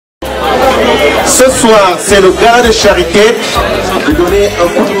Ce soir, c'est le gars de charité de donner un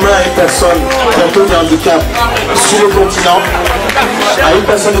coup de main à une personne porteuse de handicap sur le continent, à une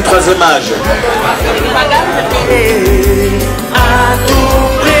personne du 3e âge. À tout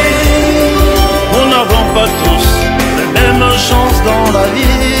prix, nous n'avons pas tous la même chance dans la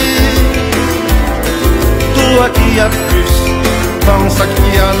vie. Toi qui as plus, pense à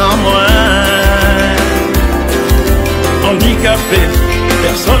qui en a moins. Handicapés,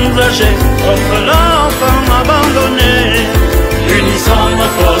 personnes âgées, orphelins, enfants abandonnés, unissant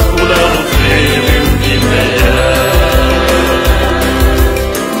nos forces pour leur offrir une vie meilleure.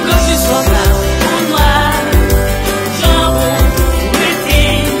 Que tu sois blanc ou noir, jambon ou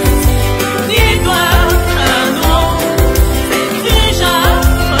métis, dis-toi un nom, c'est déjà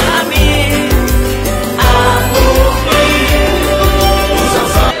ami.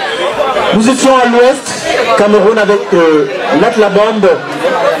 Nous étions à l'ouest, Cameroun, avec l'Atlabande.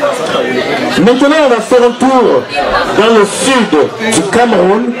 Maintenant, on va faire un tour dans le sud du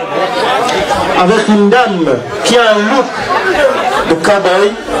Cameroun avec une dame qui a un look de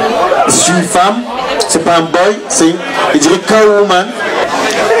cowboy. C'est une femme, c'est pas un boy, c'est, il dirait cowwoman.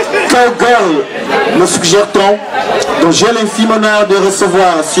 Cowgirl, me suggère-t-on. Donc j'ai l'infime honneur de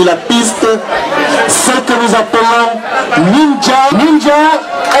recevoir sur la piste celle que nous appelons Ninja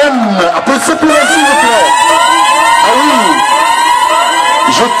M. Applaudissez pour elle, s'il vous plaît. Ah oui,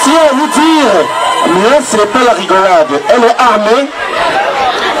 je tiens à vous dire, mais là ce n'est pas la rigolade. Elle est armée.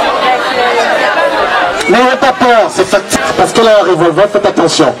 N'ayez pas peur, c'est factice parce qu'elle a un revolver, faites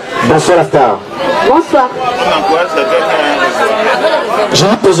attention. Bonsoir la star. Bonsoir. Je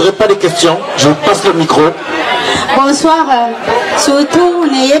ne poserai pas de questions, je vous passe le micro. Bonsoir. Surtout,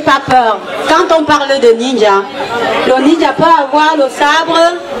 n'ayez pas peur. Quand on parle de ninja, le ninja peut avoir le sabre,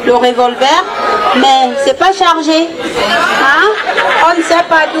 le revolver, mais c'est pas chargé. Hein? On ne sait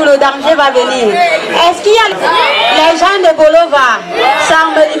pas d'où le danger va venir. Est-ce qu'il y a les gens de Bolova,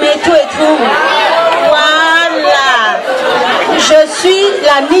 Sambe, tout et tout? Voilà. Je suis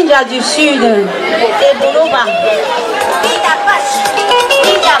la ninja du sud et Bolova.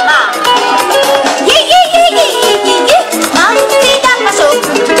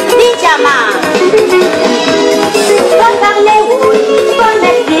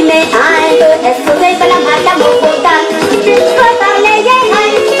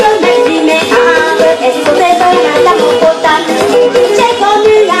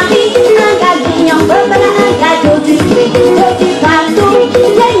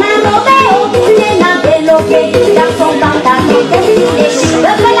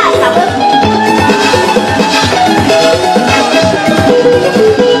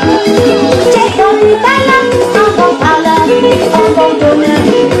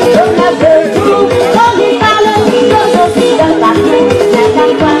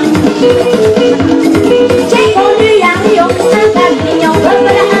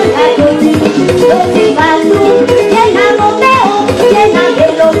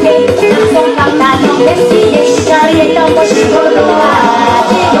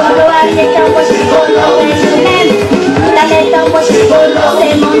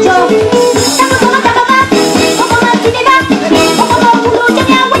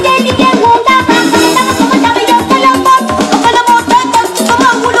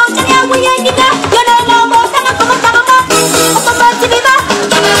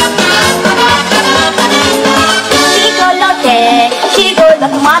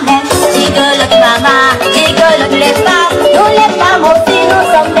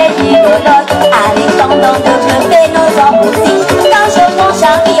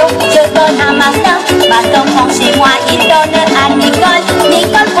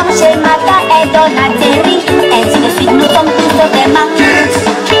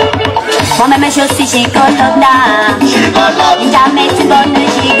 Moi-même je suis gigolote, jamais tu bonne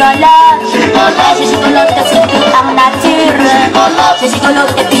gigolote. Je gigolote surtout en nature. Je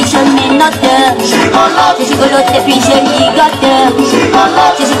gigolote et puis je m'énote. Je gigolote et puis je ligote.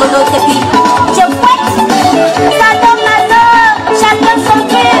 Je gigolote et puis je fouette. Ça donne ma zone, chacun son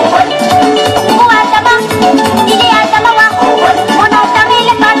truc. Pour Adama, il est Adamawa. Mon entamé il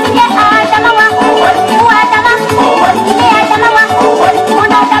est fatigué à Adamawa. Pour Adama, il est Adamawa. Mon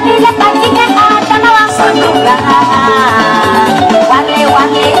entamé il est fatigué à Adamawa. Wale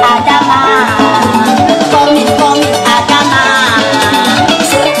wale Adama. Commit Adama.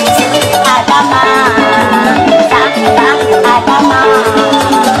 Adama. Adama.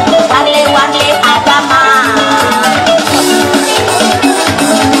 Wale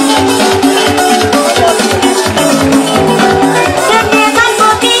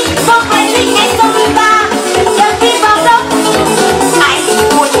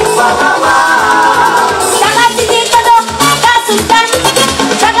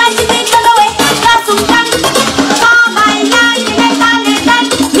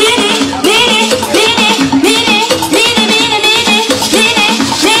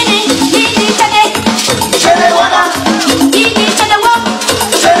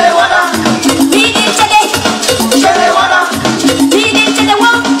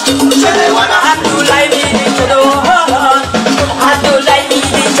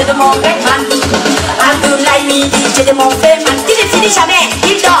de mon Batman. Abdoulaye midi, j'ai de mon Batman. Qui ne finit jamais,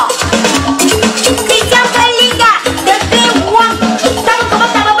 il dort. Christian Kalinga, depuis moi. T'as comment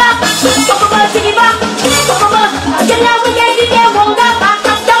t'as ma barre? Comment tu dis pas? Comment? Je l'ai envoyé du bien, mon gars. T'as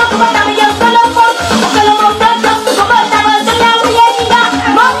comment t'as mis un solo phone? Solo mon frère, comment t'as mis? Je l'ai envoyé du gars.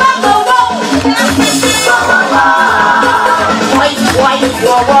 Mon papa,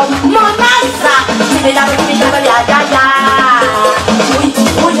 mon asa, c'est la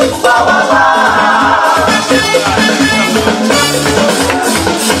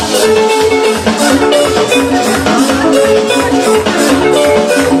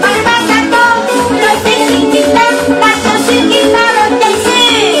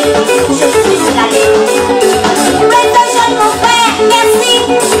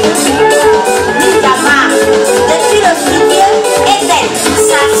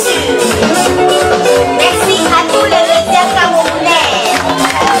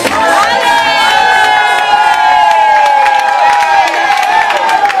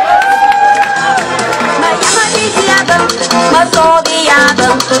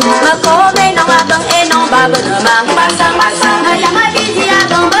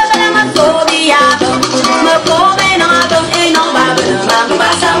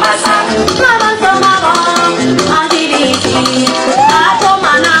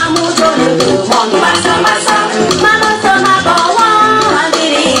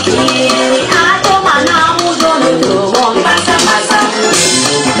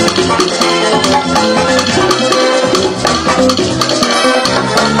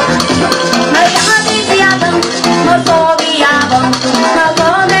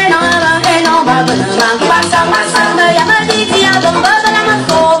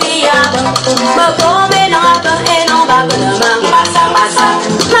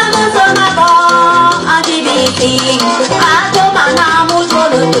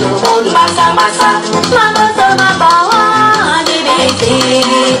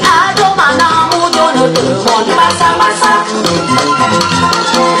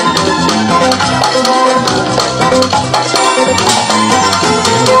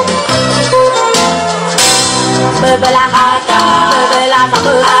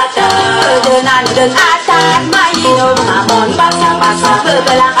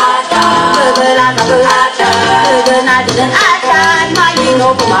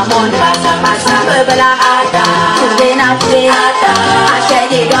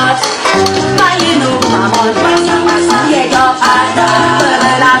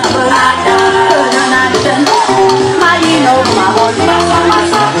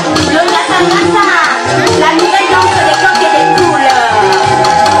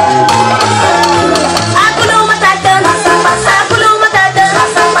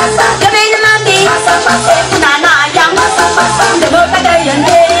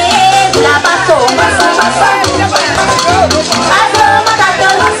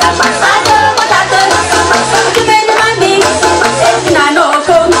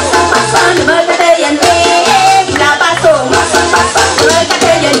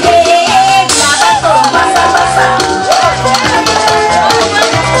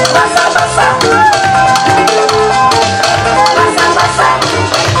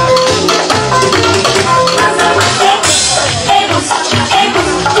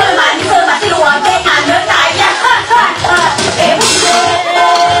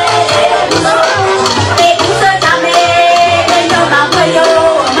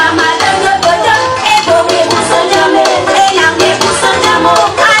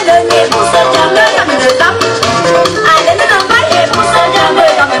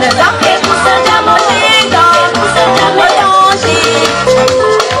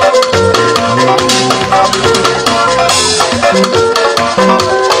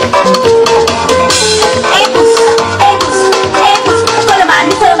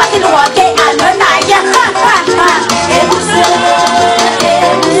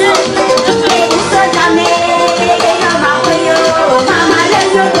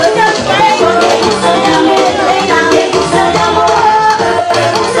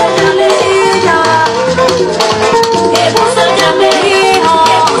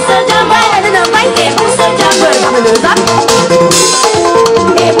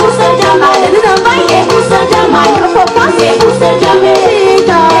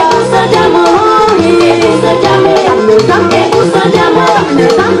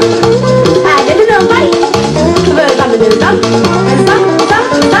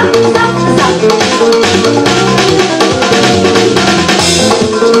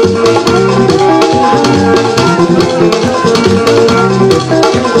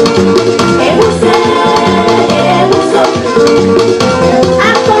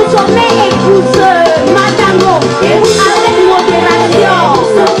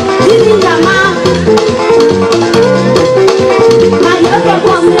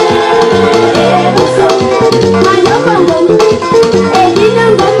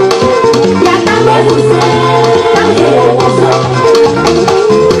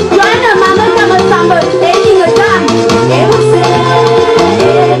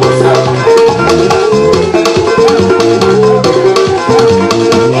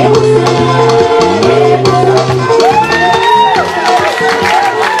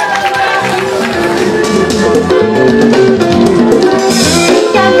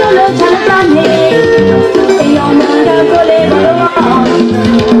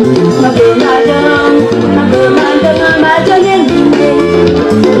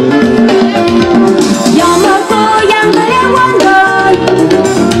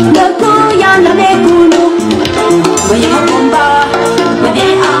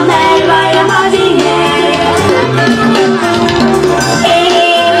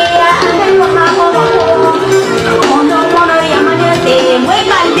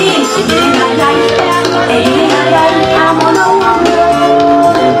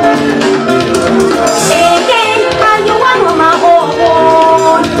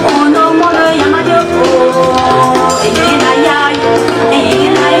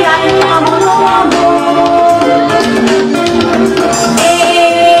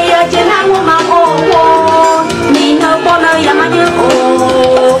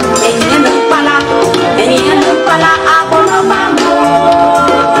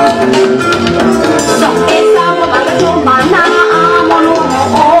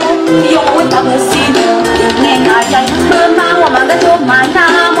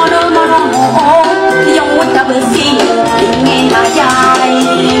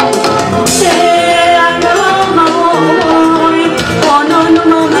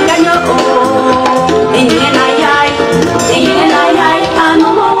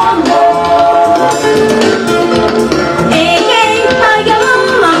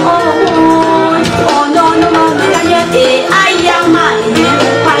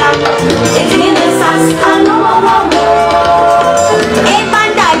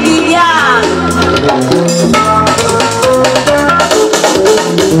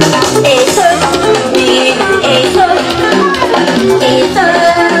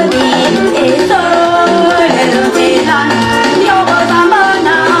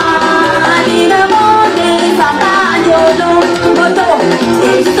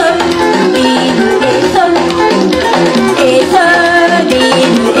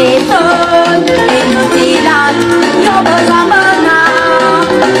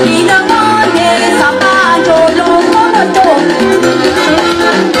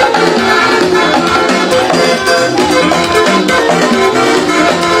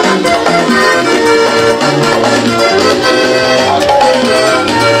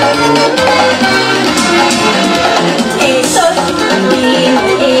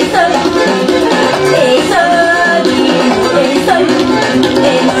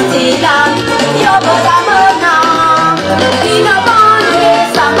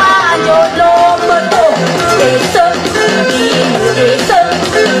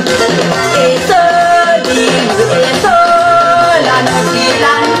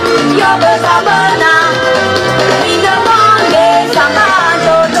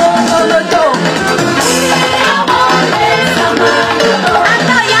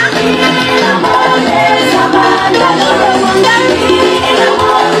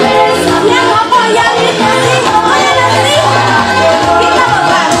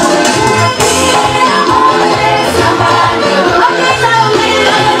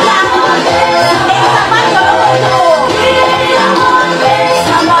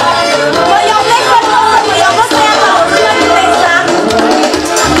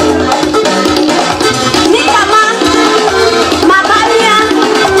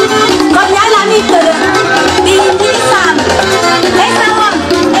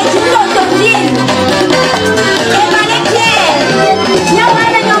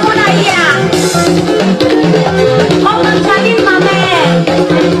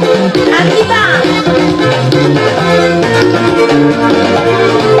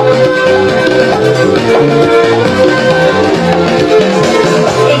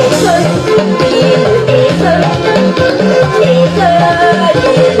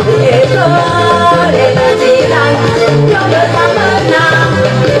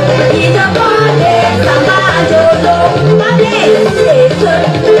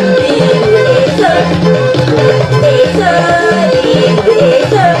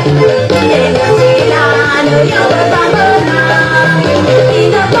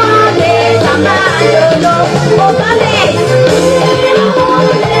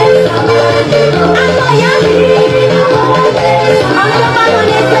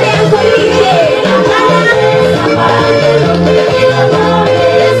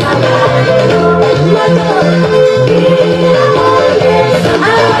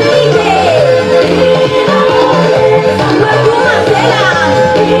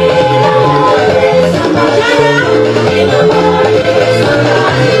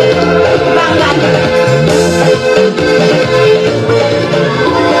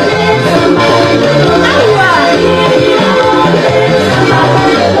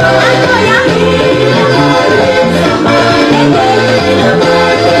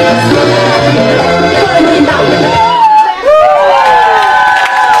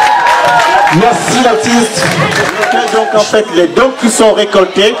qu'en fait, les dons qui sont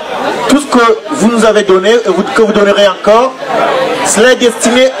récoltés, tout ce que vous nous avez donné, que vous donnerez encore, cela est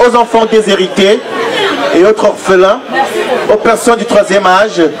destiné aux enfants déshérités et autres orphelins, aux personnes du 3e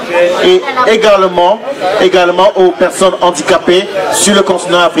âge et également aux personnes handicapées sur le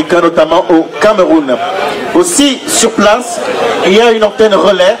continent africain, notamment au Cameroun. Aussi, sur place, il y a une antenne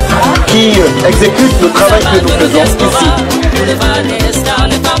relais qui exécute le travail que nous faisons ici.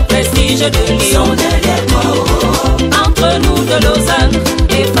 Entre nous de Lausanne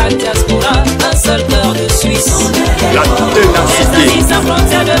et Diaspora, un seul cœur de Suisse. La ténacité,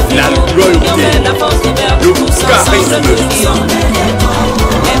 la loyauté, le charisme.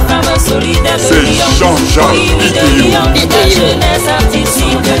 C'est Jean-Jacques Vidéo.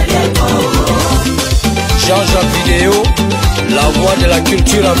 Jean-Jacques Vidéo, la voix de la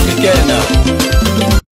culture africaine.